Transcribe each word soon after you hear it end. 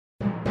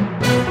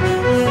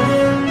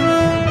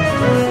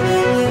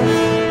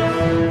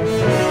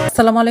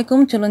আসসালামু আলাইকুম,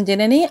 চলুন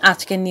জেনে নিই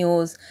আজকের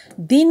নিউজ।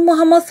 দিন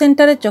মোহাম্মদ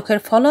সেন্টারে চোখের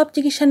ফলো আপ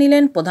চিকিৎসা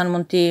নিলেন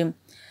প্রধানমন্ত্রী।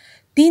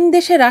 3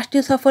 দেশে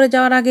রাষ্ট্রীয় সফরে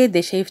যাওয়ার আগে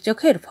দেশেই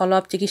চোখের ফলো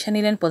আপ চিকিৎসা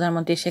নিলেন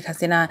প্রধানমন্ত্রী শেখ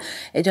হাসিনা।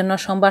 এজন্য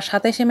সোমবার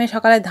 27 মে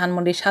সকালে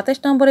ধানমন্ডির 27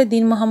 নম্বরে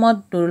দিন মোহাম্মদ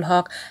নুরুল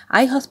হক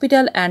আই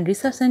হসপিটাল অ্যান্ড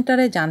রিসার্চ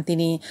সেন্টারে যান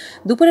তিনি।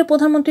 দুপুরে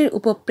প্রধানমন্ত্রীর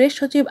প্রেস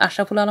সচিব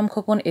আশরাফুল আলম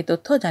খোকন এ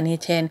তথ্য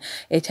জানিয়েছেন।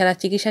 এছাড়া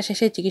চিকিৎসা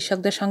শেষে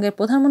চিকিৎসকদের সঙ্গে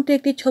প্রধানমন্ত্রীর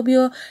একটি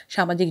ছবিও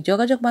সামাজিক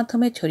যোগাযোগ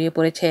মাধ্যমে ছড়িয়ে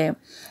পড়েছে।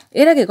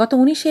 এর আগে গত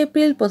 19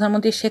 এপ্রিল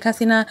প্রধানমন্ত্রী শেখ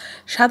হাসিনা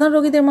সাধারণ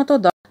রোগীদের মতো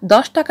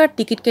 10 টাকার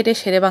টিকিট কেটে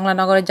শেরেবাংলা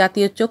নগরের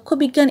জাতীয় চক্ষু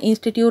বিজ্ঞান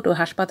ইনস্টিটিউট ও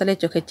হাসপাতালে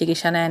চোখের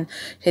চিকিৎসা নেন।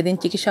 সেদিন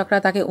চিকিৎসকরা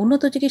তাকে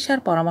উন্নত চিকিৎসার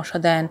পরামর্শ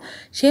দেন।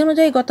 সেই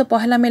অনুযায়ী গত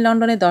 1 মে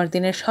লন্ডনে 10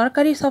 দিনের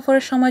সরকারি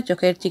সফরের সময়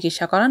চোখের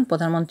চিকিৎসা করান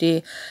প্রধানমন্ত্রী।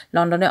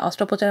 লন্ডনে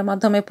অস্ত্রোপচারের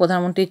মাধ্যমে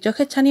প্রধানমন্ত্রীর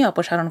চোখের ছানি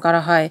অপসারণ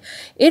করা হয়।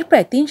 এর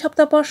প্রায় 3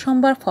 সপ্তাহ পর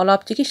সোমবার ফলো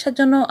আপ চিকিৎসার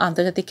জন্য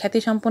আন্তর্জাতিক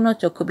খ্যাতিসম্পন্ন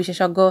চক্ষু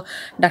বিশেষজ্ঞ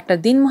ডাক্তার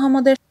দিন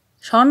মোহাম্মদের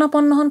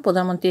স্বর্ণাপন্ন হন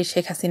প্রধানমন্ত্রী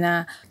শেখ হাসিনা।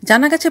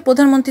 জানা গেছে,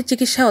 প্রধানমন্ত্রীর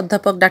চিকিৎসা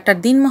অধ্যাপক ডাক্তার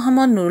দিন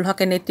মোহাম্মদ নুরুল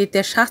হকের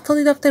নেতৃত্বে স্বাস্থ্য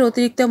অধিদপ্তরের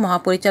অতিরিক্ত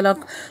মহাপরিচালক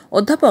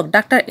অধ্যাপক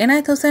ডাক্তার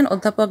এনায়েত হোসেন,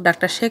 অধ্যাপক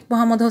ডাক্তার শেখ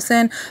মোহাম্মদ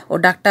হোসেন ও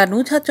ডাক্তার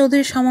নুজহাত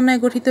চৌধুরীর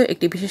সমন্বয়ে গঠিত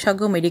একটি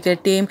বিশেষজ্ঞ মেডিকেল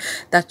টিম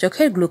তার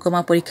চোখের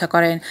গ্লুকোমা পরীক্ষা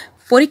করেন।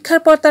 পরীক্ষার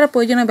পর তারা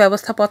প্রয়োজনীয়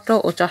ব্যবস্থাপত্র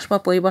ও চশমা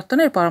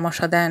পরিবর্তনের পরামর্শ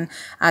দেন।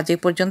 আজ এ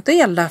পর্যন্তই।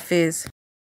 আল্লাহ হাফেজ।